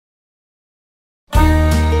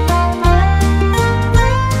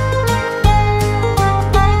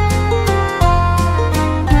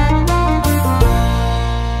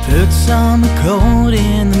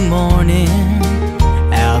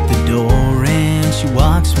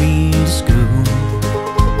takes me to school,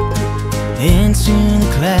 into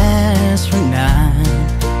the class for 9,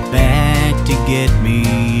 back to get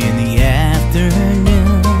me in the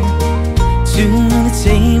afternoon, to the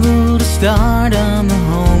table to start on the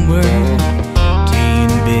homework. Tea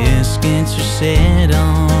and biscuits are set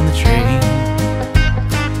on the tray.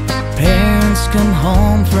 Parents come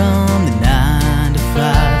home from the 9 to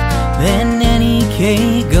 5, then Nanny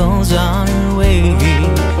K goes on her way.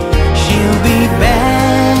 She'll be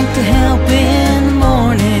back to help in the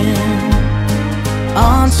morning,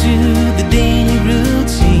 onto the daily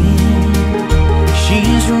routine.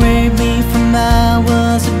 She's reared me from I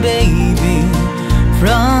was a baby,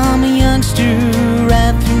 from a youngster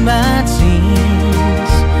right through my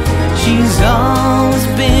teens. She's always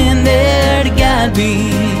been there to guide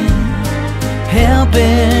me, help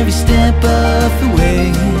every step of the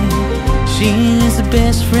way. She's the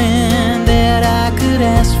best friend that I could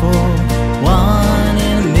ask for, 1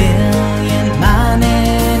 in a million, my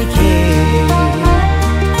Nanny K.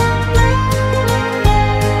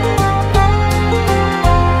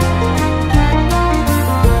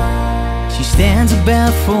 She stands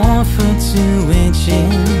about 4 foot 2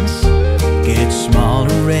 inches, gets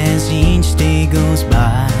smaller as each day goes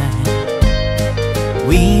by.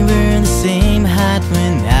 We were the same height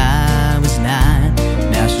when I was 9,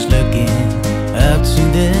 now she's looking up to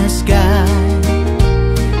the sky.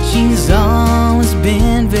 She's always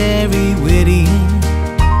been very witty,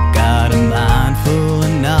 got a mind full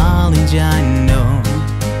of knowledge, I know.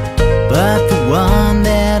 But the one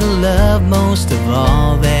that I love most of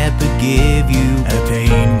all, that would give you a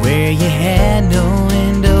pain where you had no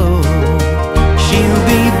window. She'll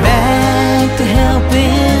be back to help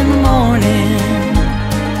in the morning,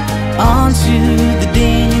 onto the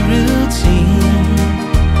daily routine.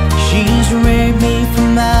 She's reared me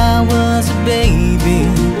from I was a baby,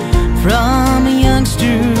 from a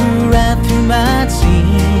youngster right through my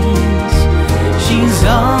teens. She's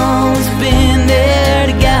always been there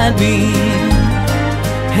to guide me,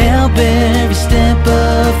 help every step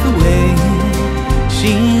of the way.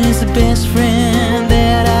 She's the best friend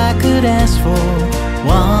that I could ask for,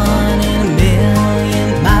 1 in a million,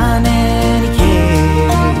 my Nanny K.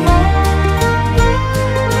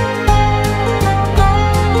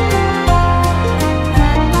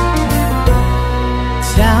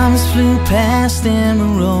 Times flew past and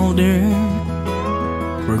we're older,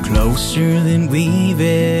 we're closer than we've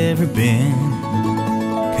ever been.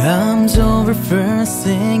 Comes over first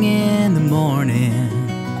thing in the morning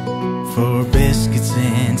for biscuits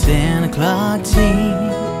and 10 o'clock tea.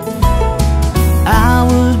 I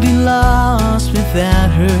would be lost without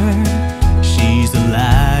her, she's the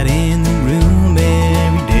light in the room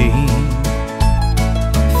every day.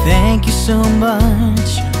 Thank you so much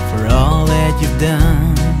for all that you've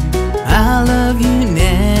done, I love you,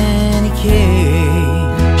 Nanny K.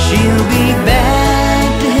 She'll be back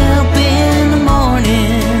to help in the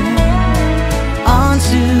morning,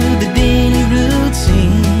 onto the daily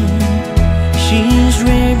routine. She's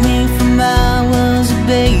reared me from I was a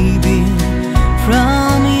baby,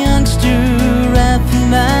 from a youngster right through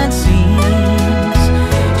my teens.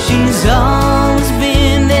 She's always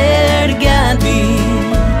been there to guide me,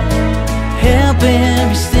 help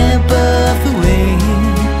every step of the way.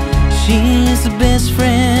 She's the best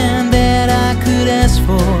friend that I could ask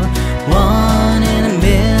for, 1 in a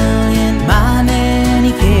million, my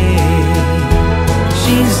Nanny K.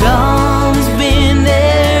 She's always been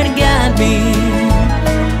there to guide me,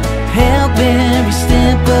 help every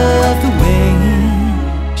step of the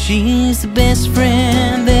way. She's the best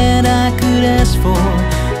friend that I could ask for,